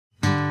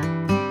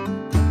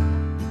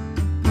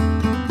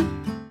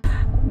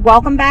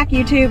Welcome back,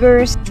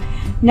 YouTubers.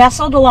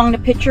 Nestled along the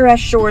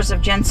picturesque shores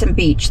of Jensen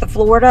Beach, the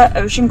Florida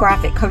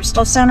Oceanographic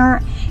Coastal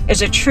Center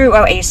is a true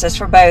oasis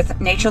for both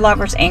nature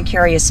lovers and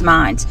curious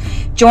minds.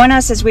 Join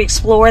us as we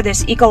explore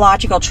this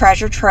ecological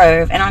treasure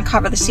trove and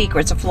uncover the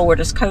secrets of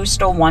Florida's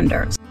coastal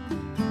wonders.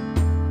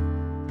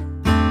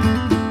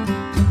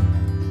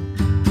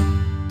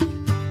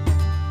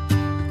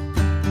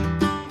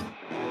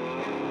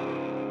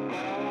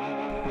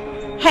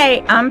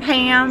 Hey, I'm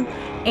Pam,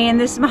 and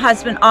this is my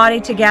husband Audie.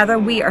 Together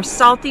we are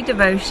Salty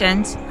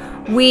Devotions.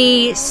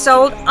 We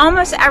sold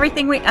almost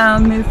everything we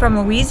own, moved from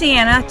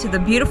Louisiana to the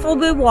beautiful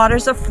blue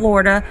waters of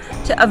Florida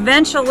to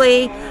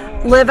eventually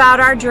live out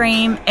our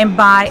dream and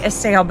buy a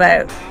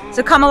sailboat.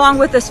 So come along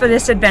with us for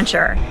this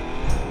adventure.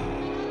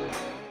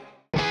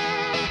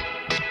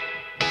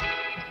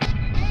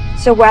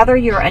 So whether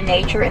you're a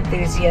nature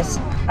enthusiast,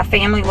 a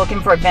family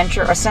looking for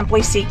adventure, or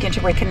simply seeking to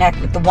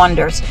reconnect with the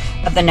wonders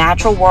of the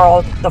natural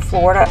world, the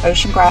Florida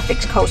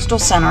Oceanographic Coastal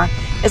Center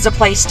is a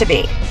place to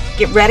be.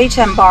 Get ready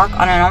to embark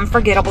on an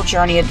unforgettable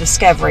journey of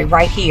discovery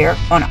right here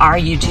on our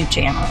YouTube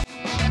channel.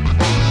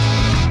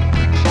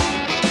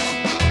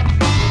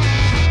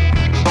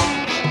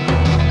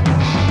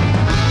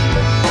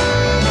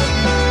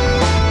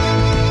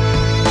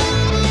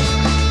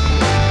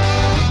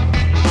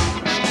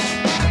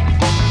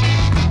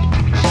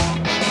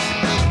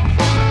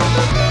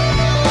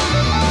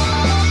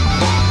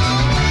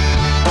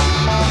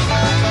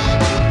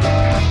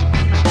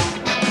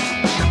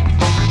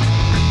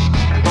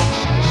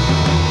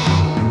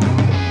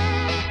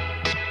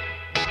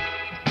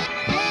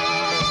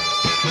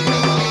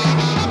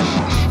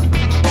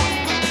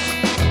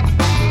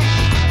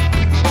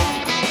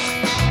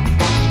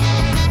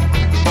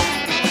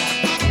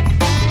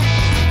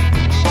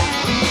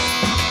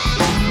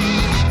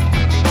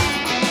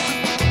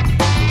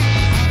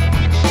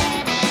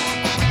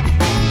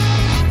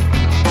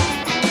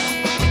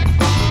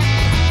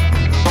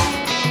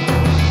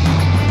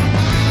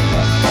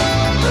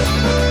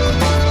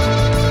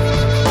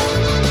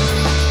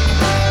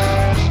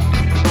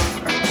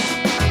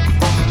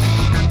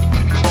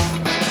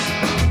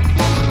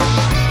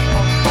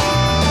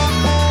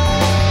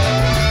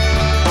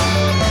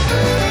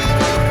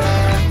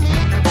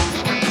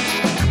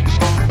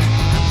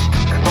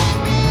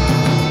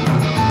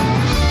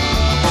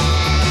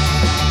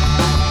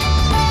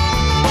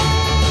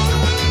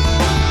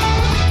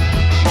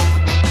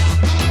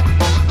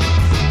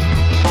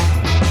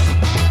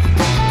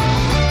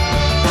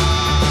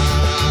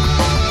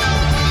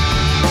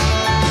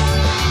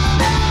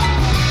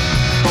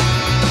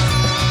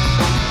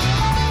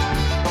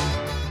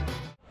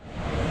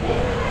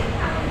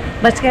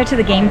 Let's go to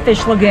the Game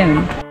Fish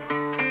Lagoon.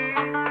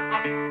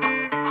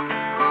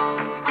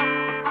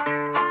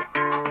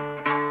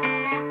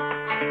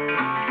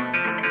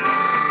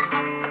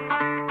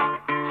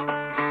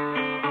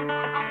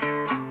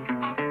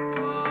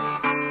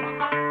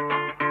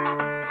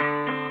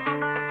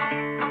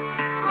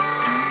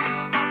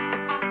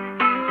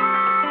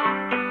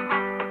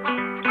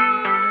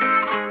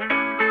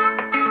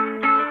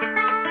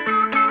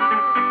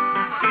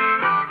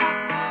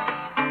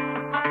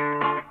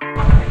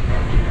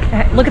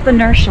 Look at the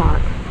nurse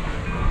shark.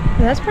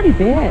 That's pretty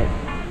big.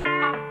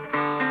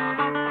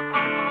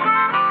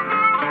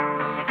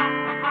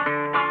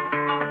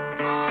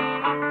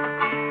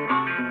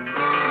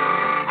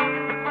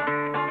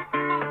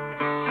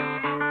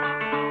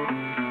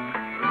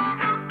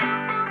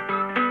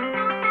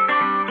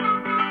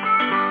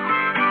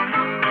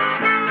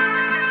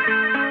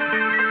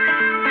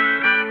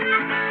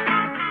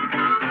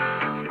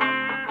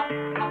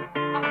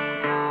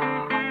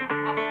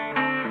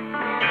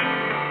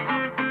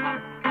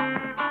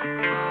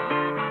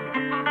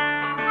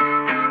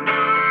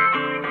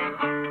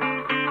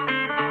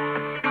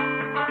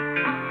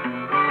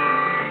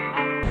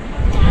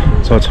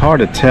 So it's hard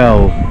to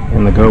tell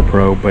in the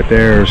GoPro, but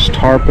there's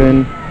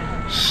tarpon,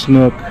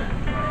 snook,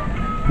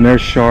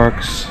 nurse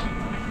sharks,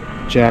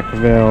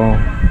 jackville,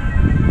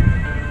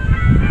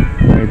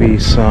 maybe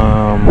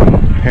some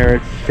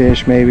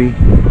parrotfish, maybe,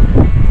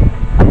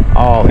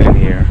 all in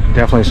here.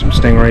 Definitely some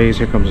stingrays.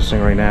 Here comes a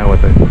stingray now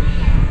with a,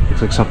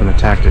 looks like something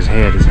attacked his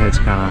head. His head's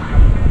kind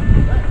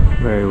of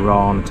very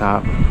raw on the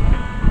top.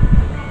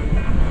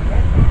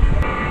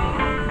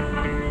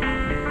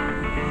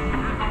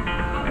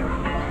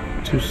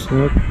 Two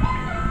snook,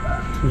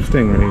 two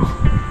stingrays.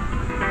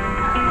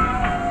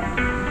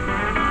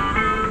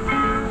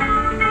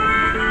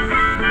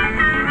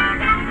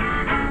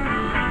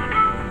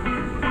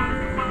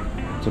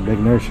 It's a big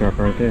nurse shark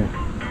right there.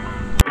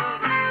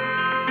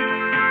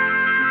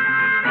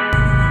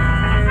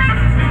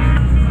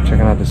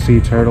 Checking out the sea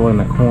turtle in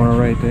the corner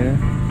right there.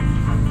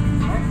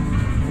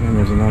 And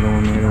there's another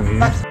one right over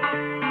here.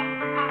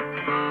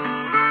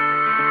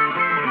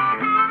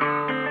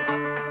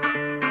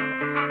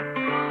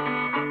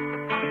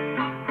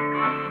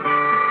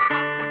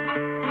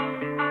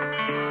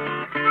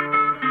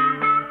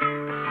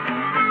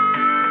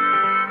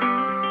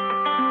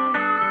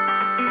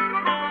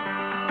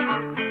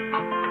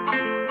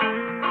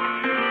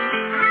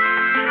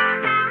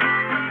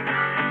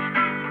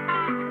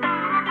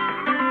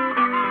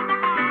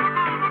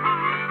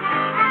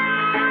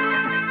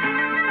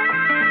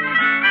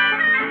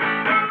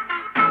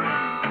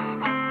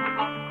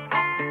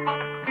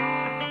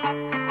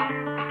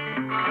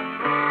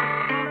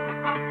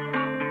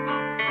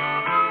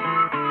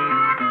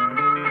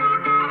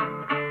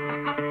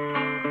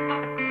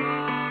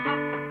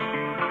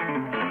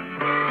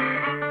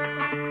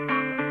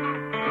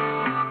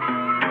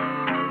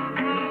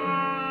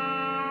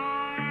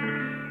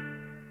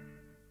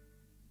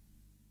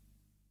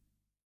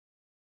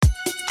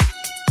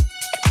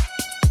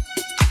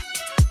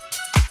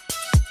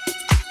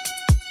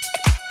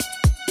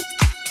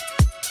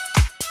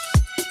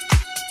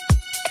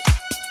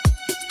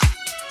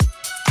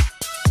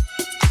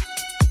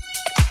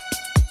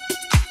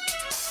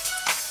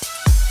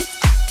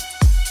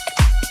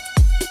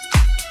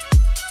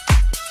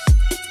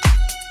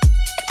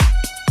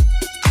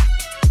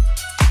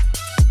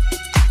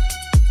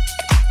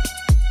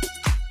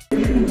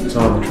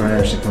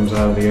 trash that comes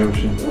out of the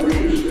ocean.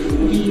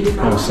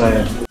 Kind of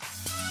sad.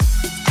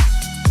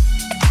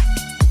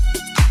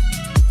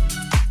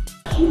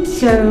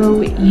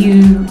 So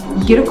you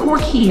get a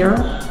cork here,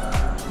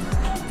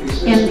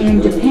 and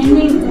then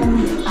depending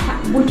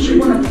on what you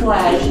want to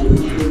pledge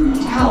to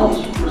help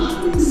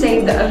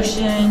save the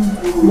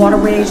ocean,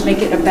 waterways, make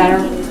it a better.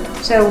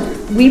 So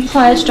we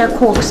pledged our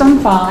corks on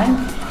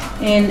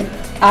 5, and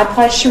I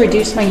pledged to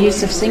reduce my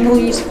use of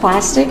single-use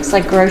plastics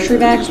like grocery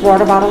bags,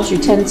 water bottles,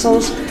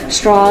 utensils,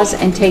 straws,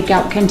 and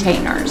takeout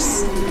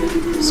containers.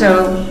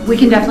 So we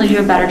can definitely do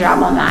a better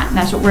job on that, and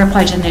that's what we're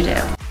pledging to do.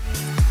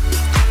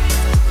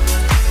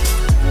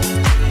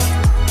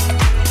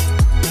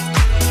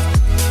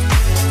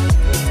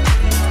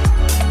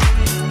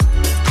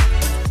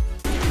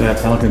 That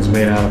pelican's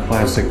made out of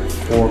plastic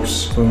forks,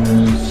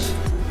 spoons,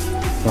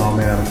 it's all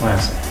made out of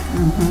plastic.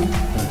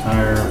 The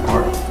entire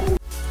part.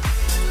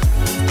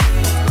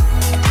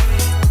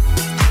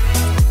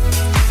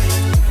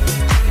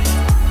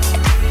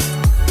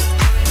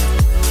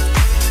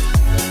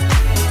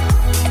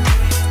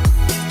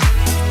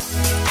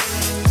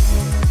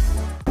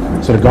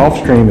 So the Gulf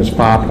Stream is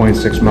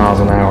 5.6 miles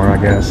an hour,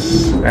 I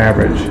guess,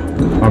 average,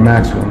 or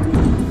maximum.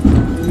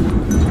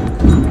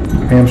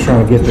 Pam's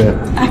trying to get the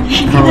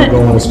current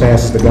going as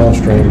fast as the Gulf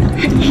Stream.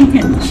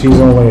 She's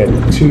only at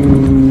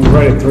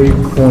right at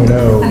 3.0,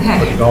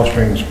 but the Gulf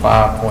Stream's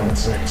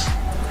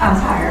 5.6. I'm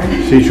tired.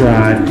 She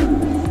tried.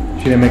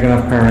 She didn't make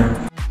enough current.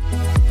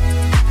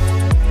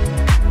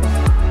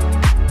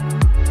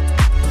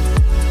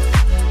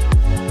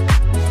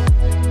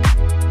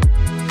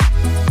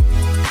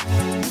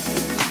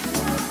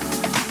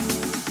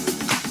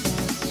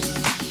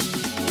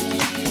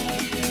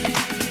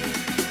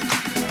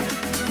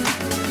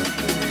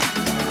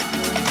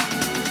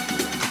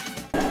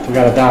 We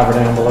got a diver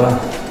down below.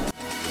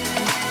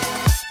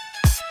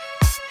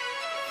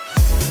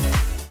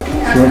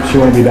 She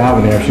wouldn't be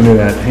diving there if she knew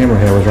that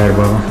hammerhead was right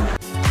above her.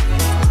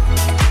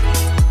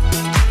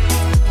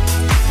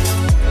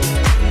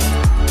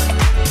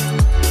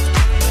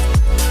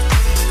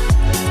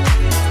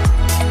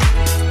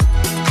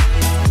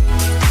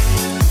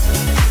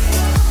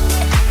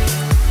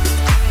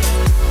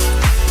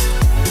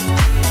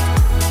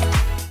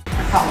 I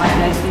caught my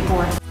legs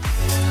before.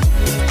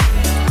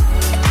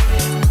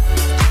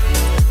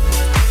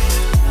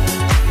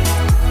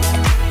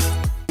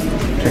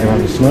 Checking out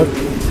the snook.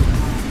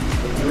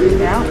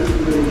 Yeah.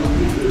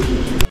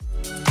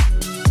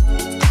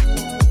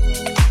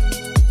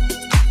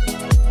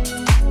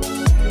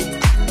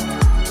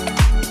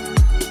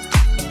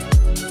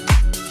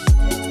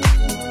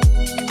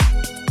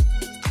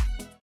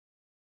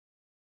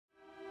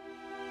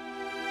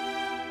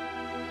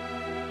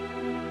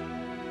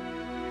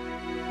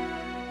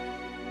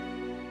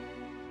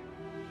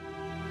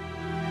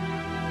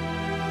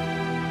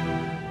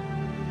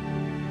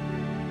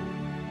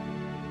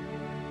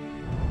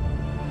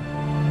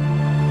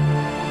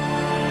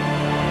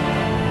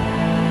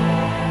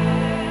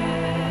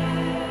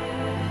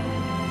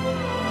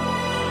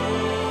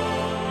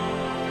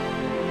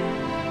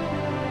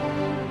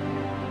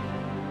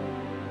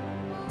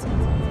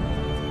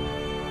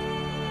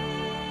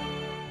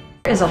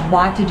 There's a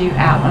lot to do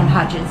out on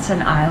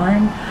Hutchinson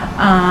Island.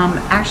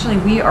 Actually,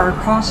 we are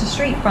across the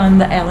street from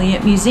the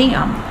Elliott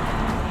Museum.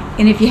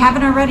 And if you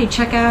haven't already,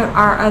 check out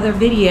our other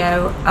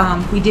video.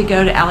 We did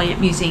go to Elliott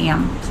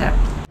Museum. So.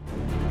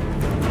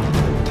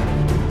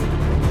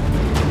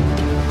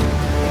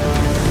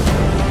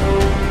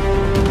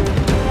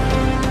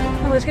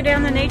 Well, let's go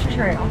down the nature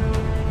trail.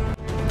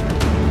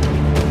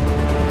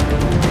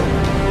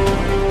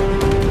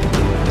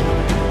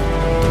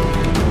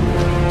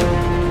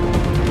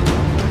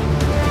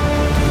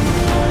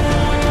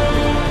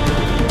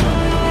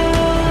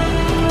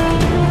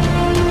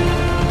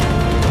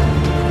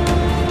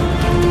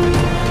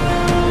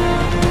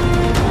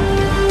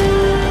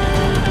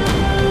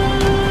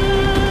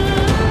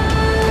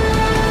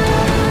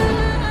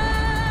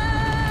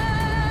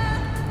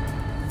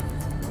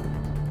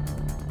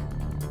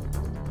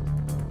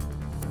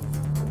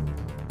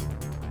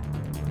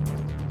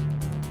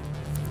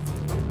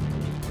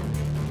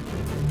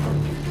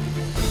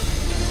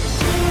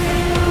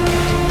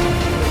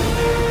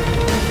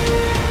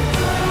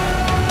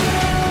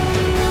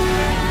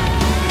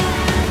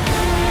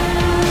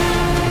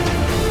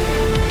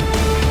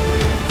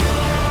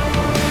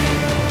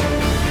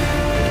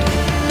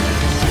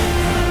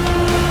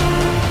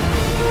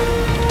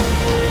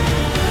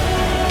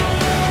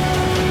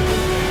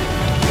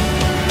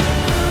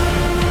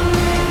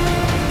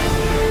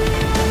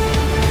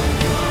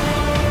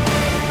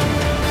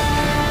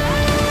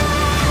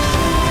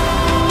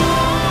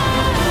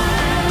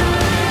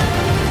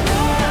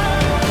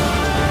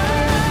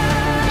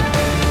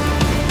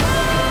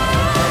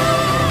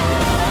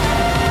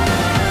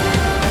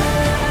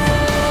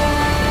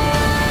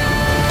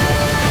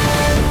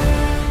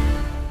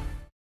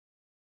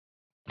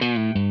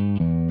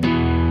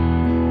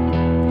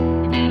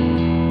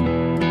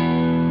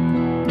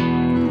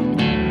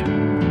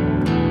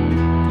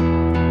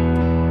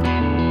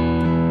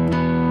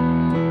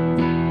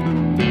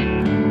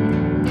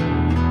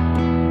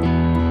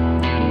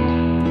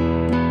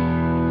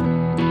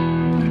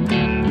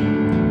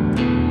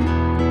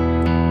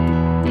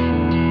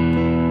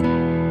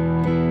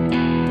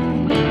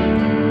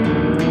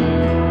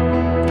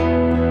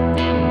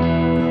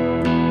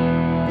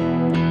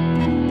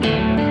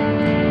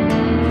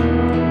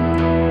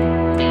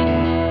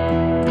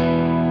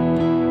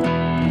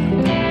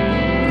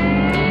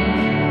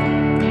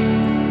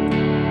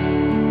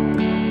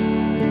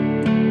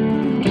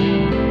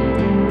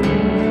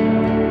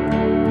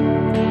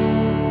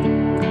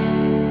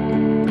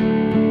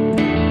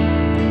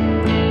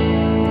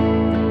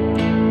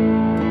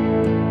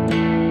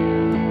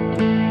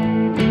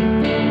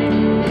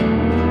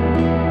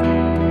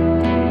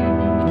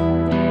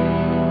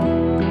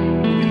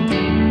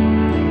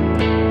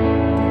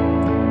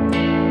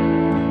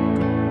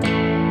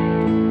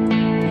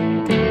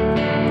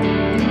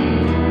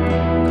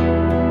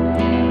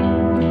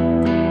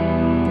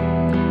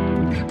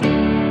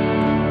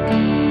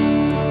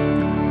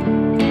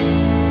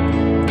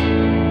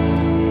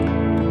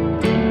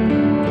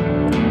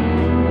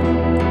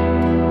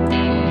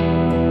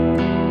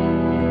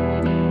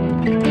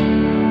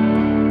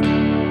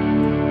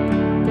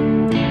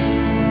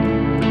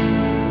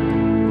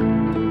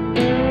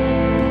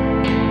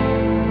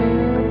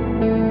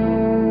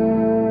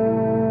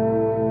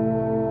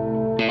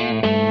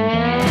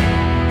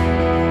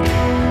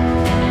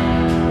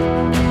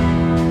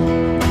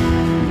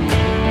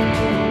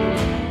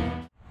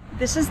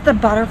 This is the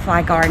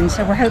butterfly garden,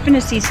 so we're hoping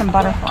to see some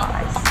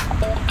butterflies.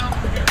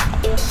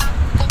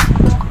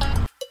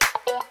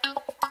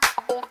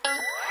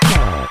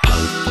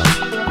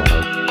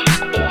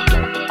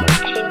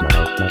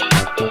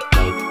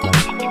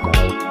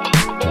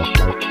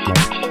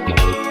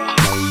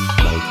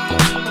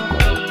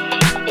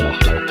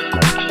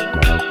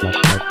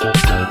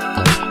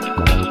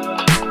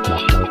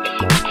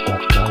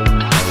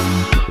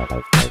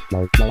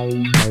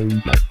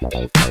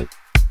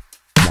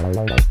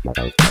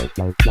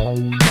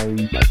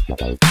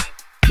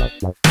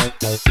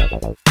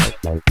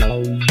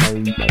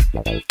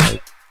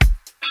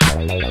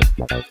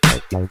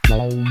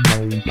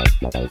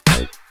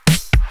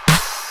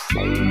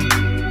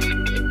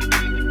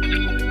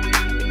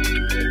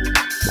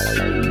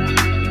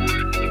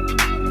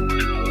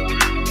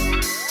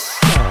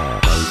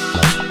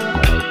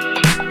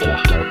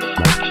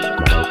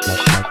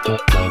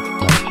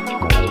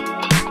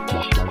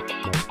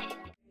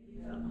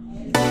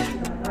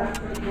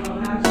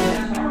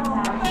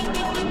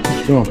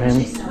 Doing,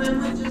 Pammy?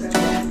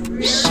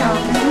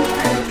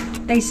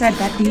 Shopping. They said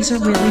that these are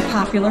really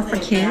popular for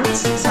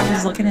kids, so I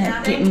was looking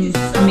at getting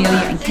Amelia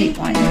and Kate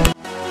one.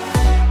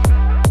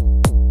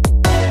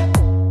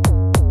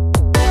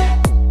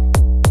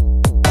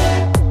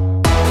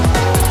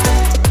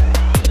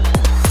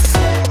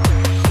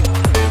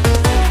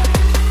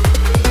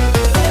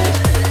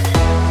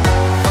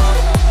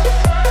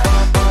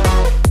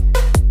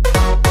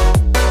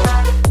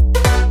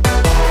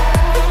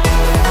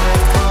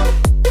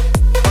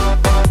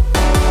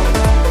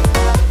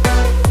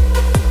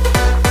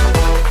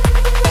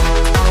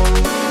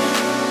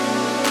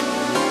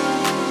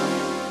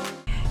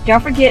 Don't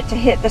forget to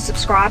hit the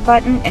subscribe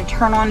button and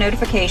turn on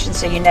notifications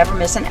so you never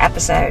miss an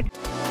episode.